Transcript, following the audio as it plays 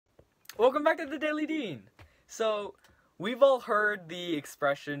Welcome back to the Daily Dean. So, we've all heard the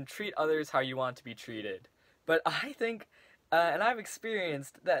expression, treat others how you want to be treated. But I think, and I've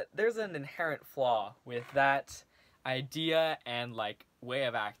experienced that there's an inherent flaw with that idea and, way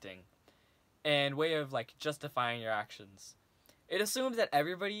of acting. And way of, justifying your actions. It assumes that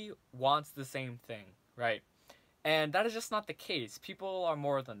everybody wants the same thing, right? And that is just not the case. People are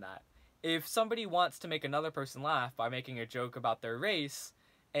more than that. If somebody wants to make another person laugh by making a joke about their race,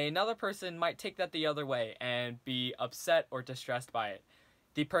 another person might take that the other way and be upset or distressed by it.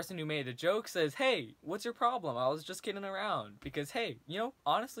 The person who made the joke says, hey, what's your problem? I was just kidding around. Because, hey,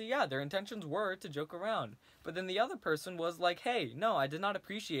 honestly, yeah, their intentions were to joke around. But then the other person was like, hey, no, I did not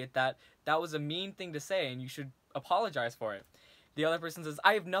appreciate that. That was a mean thing to say and you should apologize for it. The other person says,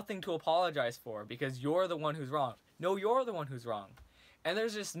 I have nothing to apologize for because you're the one who's wrong. No, you're the one who's wrong. And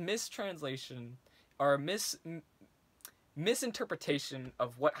there's this mistranslation or misinterpretation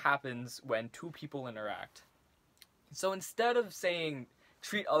of what happens when two people interact. So instead of saying,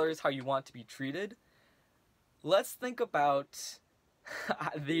 treat others how you want to be treated, let's think about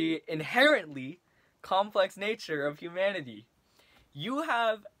the inherently complex nature of humanity. You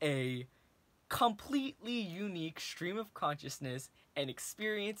have a completely unique stream of consciousness and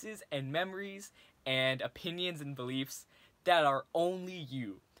experiences and memories and opinions and beliefs that are only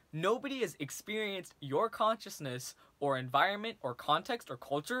you. Nobody has experienced your consciousness or environment or context or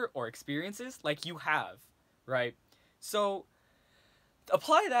culture or experiences like you have, right? So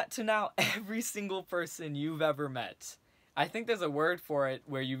apply that to now every single person you've ever met. I think there's a word for it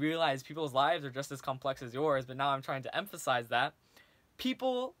where you realize people's lives are just as complex as yours, but now I'm trying to emphasize that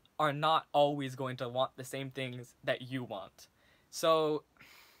people are not always going to want the same things that you want. So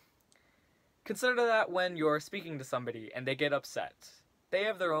consider that when you're speaking to somebody and they get upset. They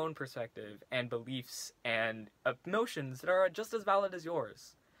have their own perspective and beliefs and emotions that are just as valid as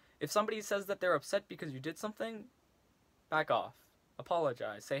yours. If somebody says that they're upset because you did something, back off.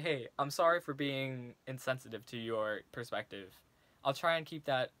 Apologize. Say, hey, I'm sorry for being insensitive to your perspective. I'll try and keep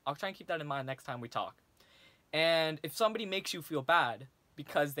that in mind next time we talk. And if somebody makes you feel bad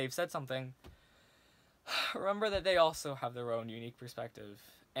because they've said something, remember that they also have their own unique perspective.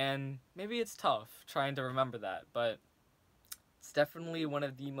 And maybe it's tough trying to remember that, but it's definitely one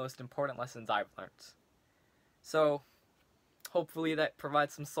of the most important lessons I've learned. So, hopefully that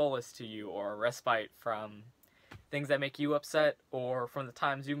provides some solace to you or respite from things that make you upset or from the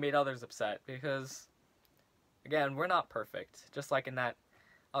times you made others upset. Because, again, we're not perfect. Just like in that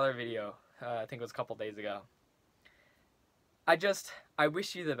other video, I think it was a couple days ago. I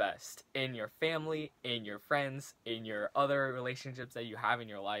wish you the best in your family, in your friends, in your other relationships that you have in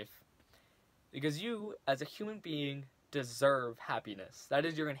your life. Because you, as a human being, deserve happiness. That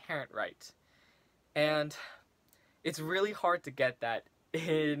is your inherent right. And it's really hard to get that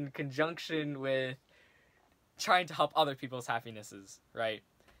in conjunction with trying to help other people's happinesses, right?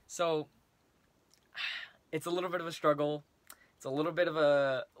 So it's a little bit of a struggle. It's a little bit of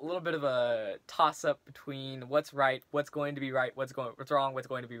a toss-up between what's right, what's going to be right, what's wrong, what's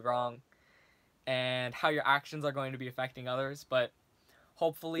going to be wrong, and how your actions are going to be affecting others. But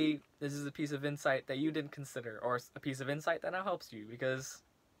hopefully this is a piece of insight that you didn't consider, or a piece of insight that now helps you, because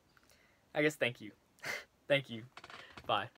I guess thank you. Thank you. Bye.